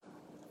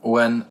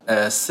when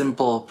a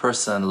simple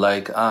person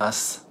like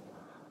us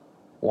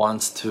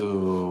wants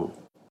to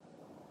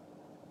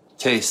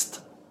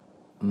taste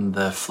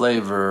the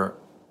flavor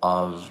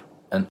of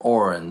an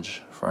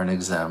orange, for an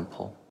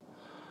example.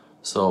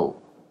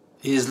 So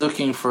he's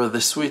looking for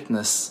the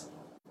sweetness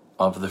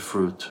of the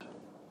fruit.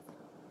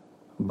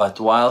 But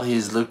while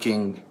he's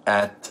looking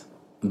at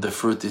the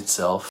fruit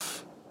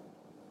itself,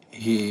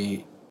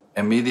 he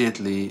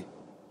immediately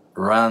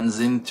runs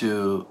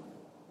into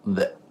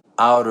the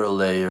outer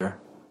layer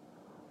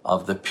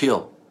of the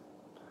peel,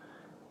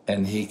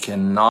 and he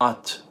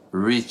cannot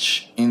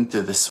reach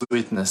into the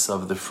sweetness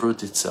of the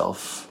fruit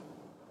itself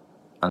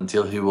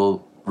until he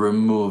will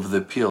remove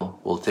the peel,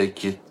 will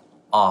take it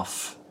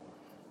off.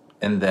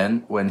 And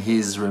then when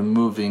he's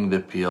removing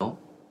the peel,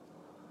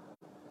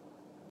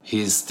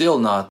 he's still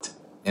not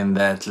in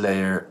that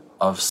layer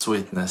of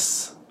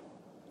sweetness,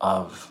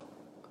 of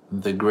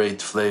the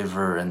great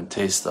flavor and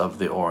taste of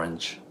the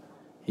orange.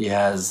 He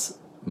has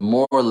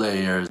more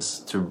layers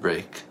to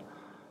break.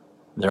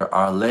 There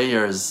are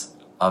layers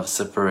of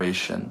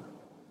separation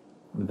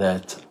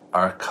that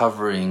are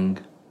covering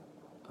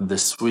the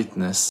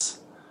sweetness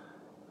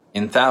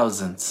in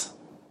thousands.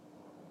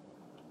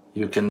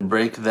 You can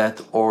break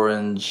that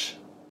orange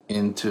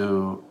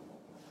into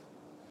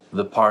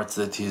the parts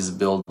that he's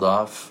built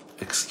of.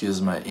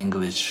 Excuse my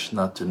English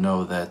not to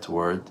know that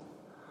word,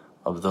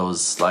 of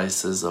those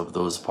slices, of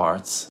those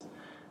parts.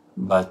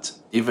 But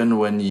even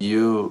when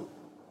you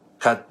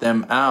cut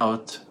them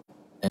out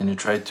and you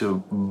try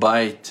to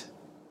bite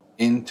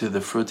into the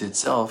fruit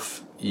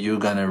itself, you're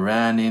gonna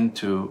run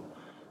into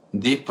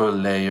deeper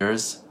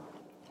layers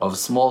of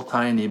small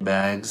tiny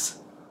bags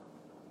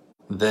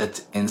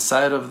that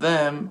inside of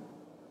them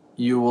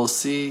you will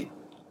see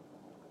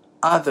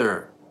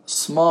other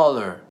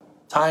smaller,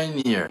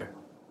 tinier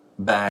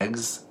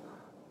bags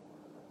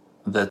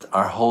that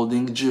are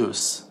holding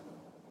juice.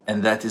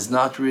 And that is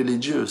not really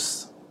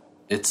juice.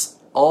 It's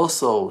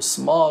also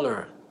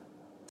smaller,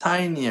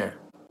 tinier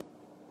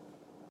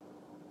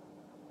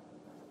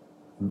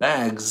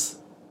bags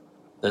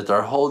that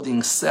are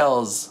holding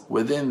cells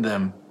within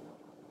them.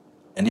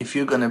 And if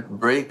you're gonna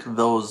break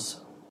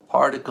those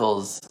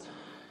particles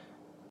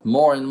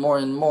more and more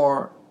and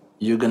more,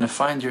 you're gonna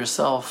find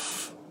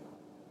yourself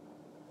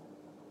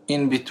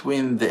in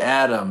between the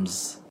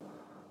atoms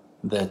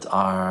that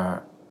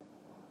are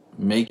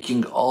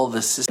making all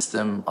the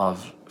system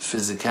of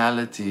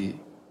physicality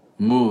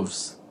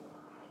moves.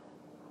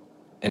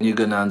 And you're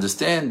gonna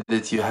understand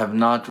that you have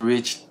not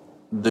reached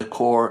the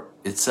core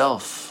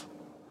itself.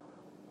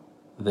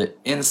 The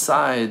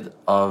inside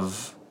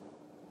of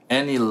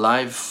any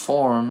life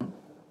form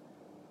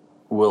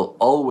will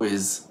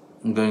always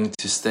going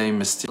to stay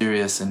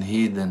mysterious and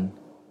hidden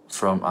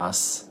from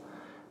us.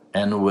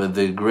 And with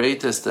the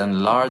greatest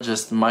and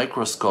largest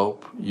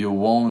microscope, you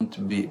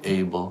won't be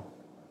able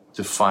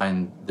to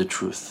find the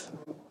truth.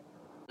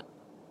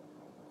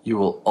 You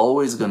will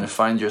always going to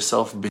find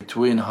yourself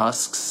between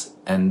husks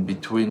and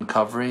between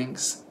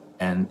coverings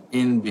and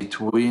in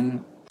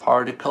between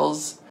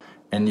particles,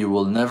 and you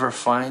will never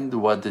find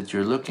what that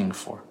you're looking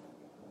for.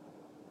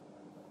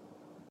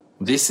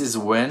 This is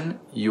when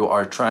you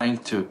are trying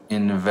to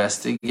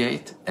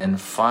investigate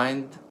and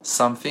find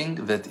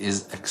something that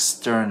is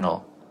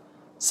external,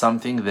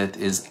 something that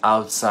is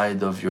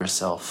outside of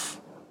yourself.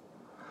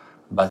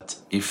 But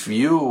if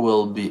you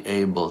will be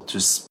able to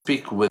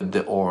speak with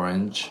the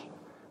orange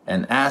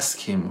and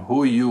ask him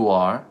who you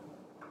are,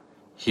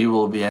 he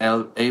will be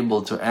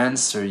able to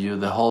answer you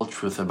the whole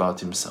truth about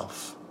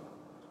himself.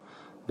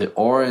 The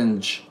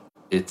orange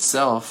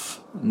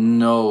itself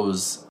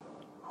knows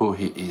who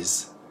he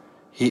is.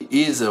 He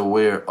is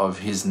aware of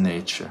his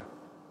nature.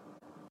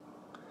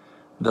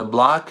 The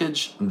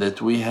blockage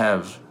that we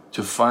have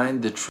to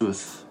find the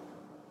truth,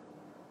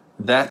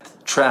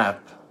 that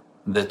trap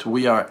that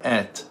we are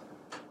at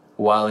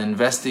while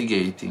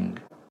investigating,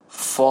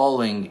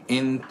 falling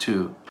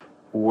into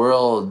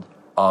world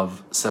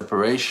of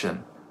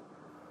separation,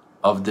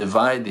 of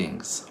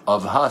dividings,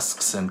 of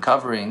husks and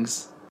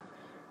coverings,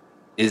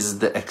 is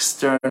the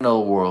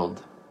external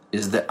world,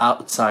 is the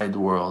outside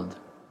world.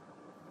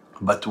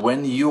 But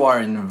when you are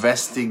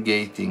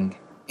investigating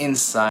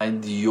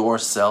inside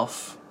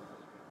yourself,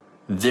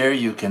 there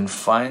you can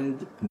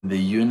find the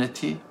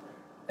unity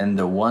and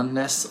the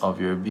oneness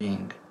of your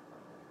being.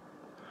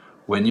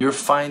 When you're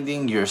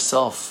finding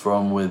yourself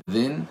from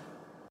within,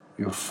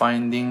 you're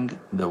finding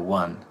the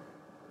one.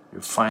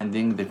 You're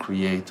finding the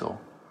Creator.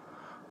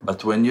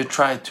 But when you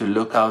try to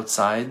look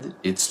outside,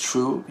 it's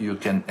true, you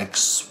can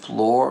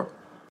explore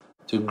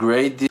to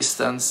great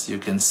distance. You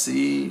can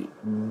see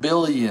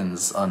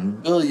billions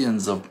on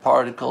billions of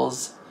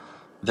particles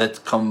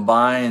that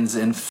combines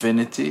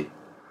infinity,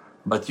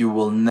 but you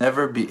will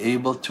never be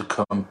able to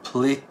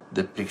complete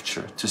the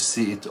picture, to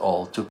see it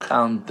all, to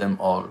count them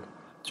all,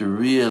 to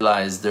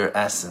realize their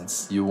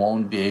essence. You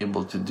won't be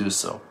able to do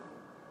so.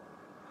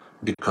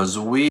 Because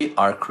we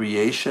are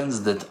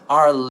creations that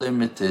are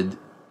limited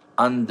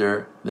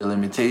under the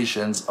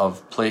limitations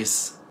of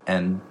place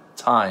and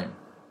time.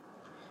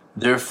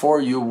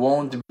 Therefore, you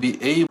won't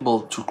be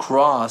able to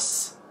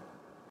cross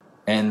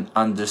and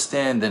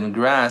understand and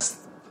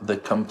grasp the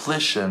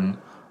completion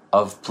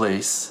of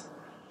place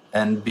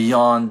and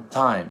beyond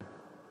time.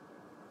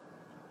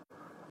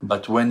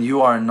 But when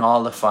you are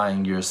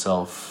nullifying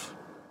yourself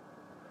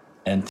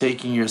and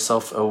taking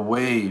yourself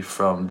away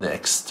from the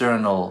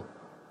external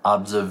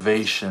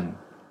observation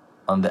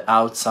on the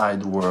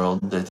outside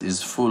world that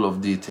is full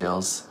of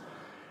details,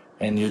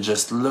 and you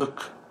just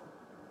look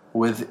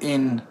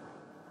within,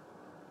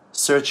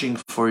 searching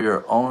for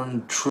your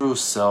own true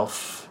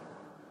self,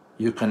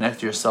 you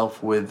connect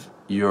yourself with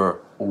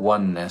your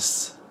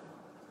oneness.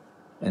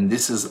 And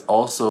this is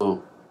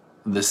also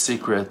the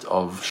secret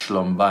of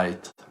Shlom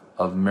Bayit,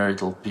 of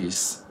marital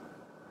peace,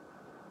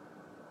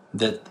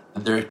 that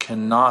there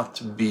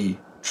cannot be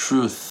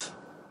truth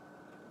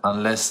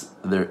unless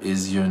there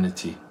is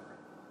unity.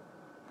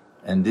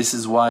 And this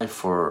is why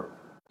for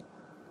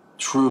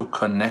true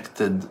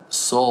connected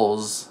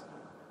souls,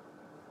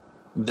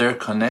 their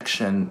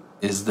connection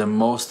is the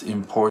most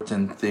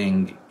important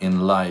thing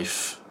in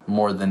life,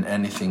 more than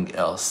anything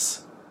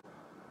else.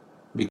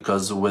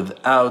 Because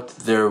without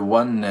their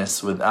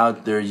oneness,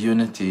 without their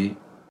unity,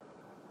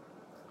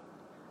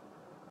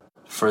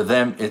 for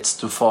them it's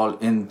to fall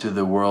into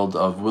the world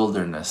of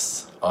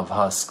wilderness, of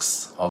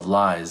husks, of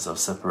lies, of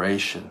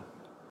separation.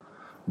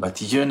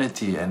 But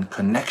unity and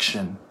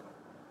connection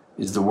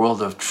is the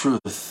world of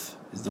truth,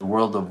 is the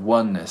world of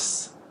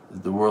oneness,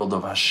 is the world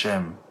of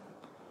Hashem.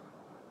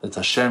 That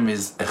Hashem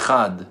is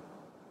Echad,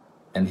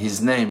 and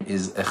His name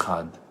is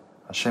Echad.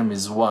 Hashem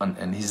is one,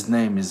 and His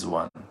name is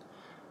one.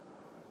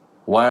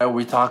 Why are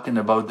we talking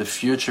about the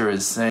future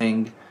as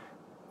saying,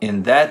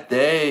 in that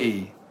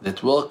day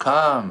that will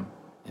come,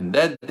 in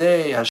that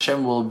day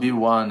Hashem will be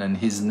one and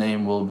His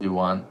name will be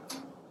one?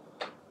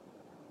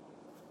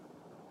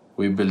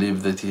 We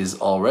believe that He is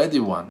already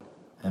one,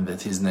 and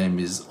that His name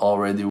is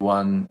already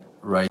one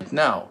right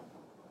now,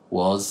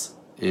 was,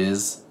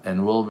 is,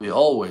 and will be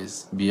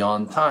always,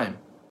 beyond time.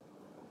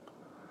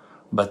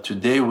 But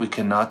today we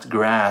cannot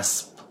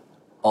grasp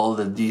all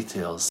the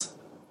details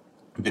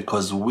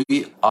because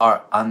we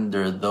are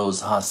under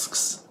those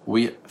husks.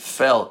 We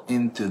fell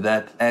into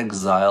that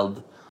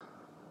exiled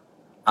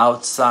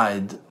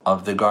outside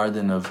of the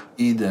Garden of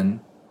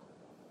Eden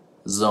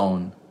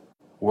zone,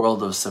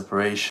 world of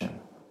separation,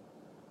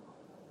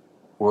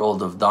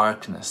 world of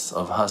darkness,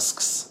 of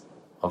husks,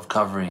 of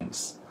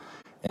coverings.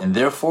 And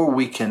therefore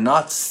we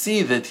cannot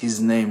see that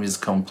His name is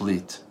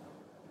complete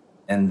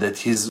and that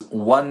His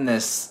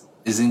oneness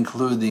is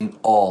including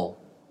all.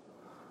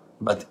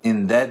 But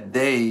in that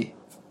day,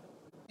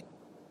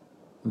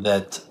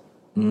 that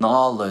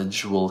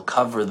knowledge will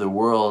cover the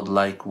world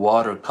like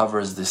water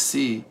covers the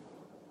sea,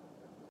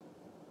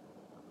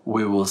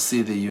 we will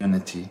see the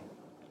unity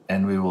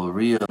and we will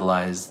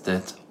realize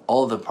that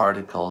all the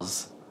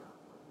particles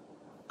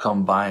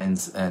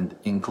combines and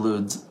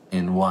includes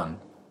in one.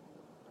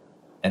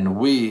 And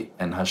we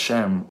and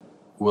Hashem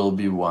will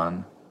be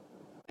one.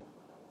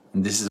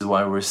 And this is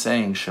why we're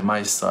saying Shema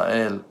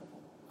Yisrael,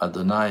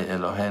 Adonai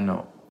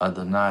Eloheinu,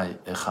 Adonai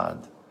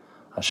Echad.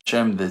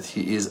 Hashem, that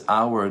He is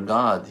our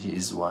God, He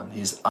is one,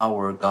 He is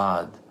our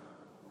God.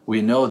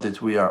 We know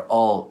that we are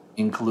all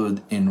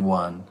included in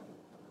one.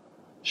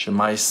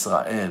 Shema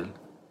Yisrael,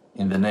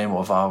 in the name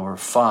of our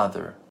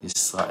Father,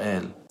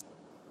 Israel.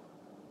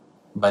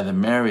 By the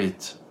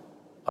merit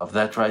of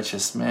that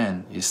righteous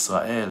man,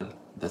 Israel,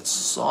 that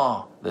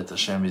saw that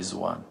Hashem is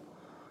one,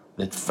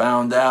 that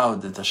found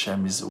out that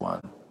Hashem is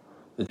one,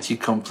 that he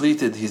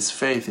completed his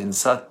faith in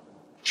such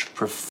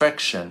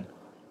perfection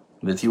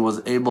that he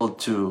was able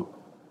to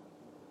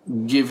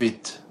give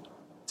it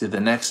to the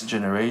next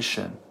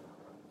generation,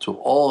 to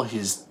all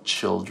his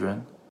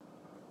children,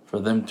 for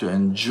them to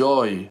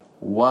enjoy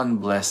one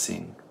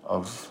blessing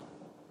of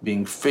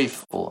being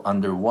faithful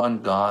under one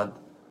God.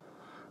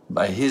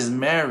 By his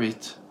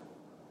merit,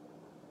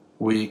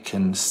 we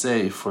can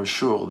say for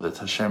sure that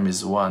Hashem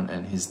is one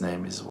and His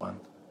name is one.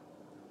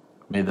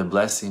 May the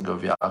blessing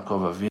of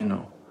Yaakov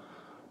Avinu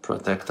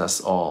protect us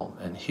all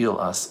and heal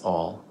us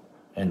all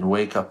and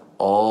wake up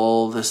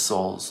all the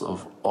souls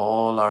of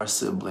all our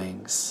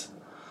siblings,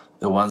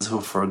 the ones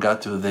who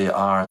forgot who they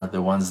are,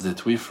 the ones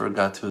that we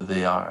forgot who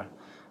they are.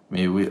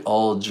 May we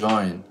all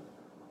join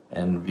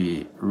and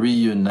be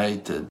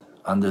reunited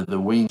under the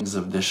wings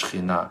of the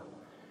Shekhinah,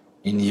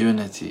 in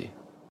unity,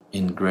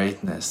 in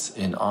greatness,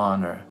 in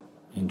honor,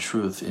 in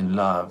truth, in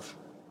love,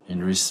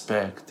 in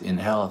respect, in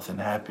health and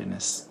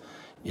happiness,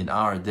 in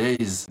our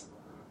days.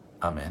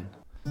 Amen.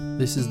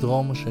 This is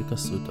Dror Moshe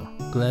Kasuto.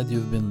 Glad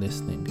you've been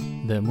listening.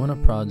 The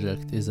Emunah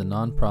Project is a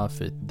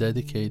non-profit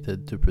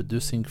dedicated to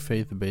producing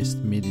faith-based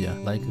media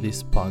like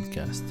this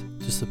podcast.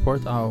 To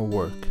support our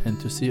work and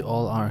to see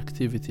all our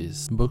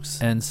activities, books,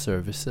 and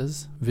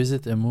services,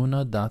 visit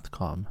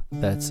emunah.com.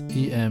 That's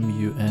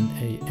EMUNAH.com.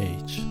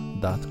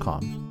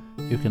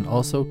 You can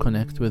also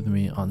connect with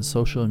me on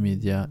social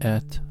media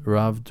at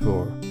Rav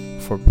Dror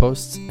for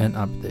posts and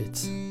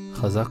updates.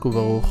 Chazak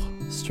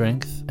u'Baruch,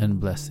 strength and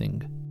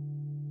blessing.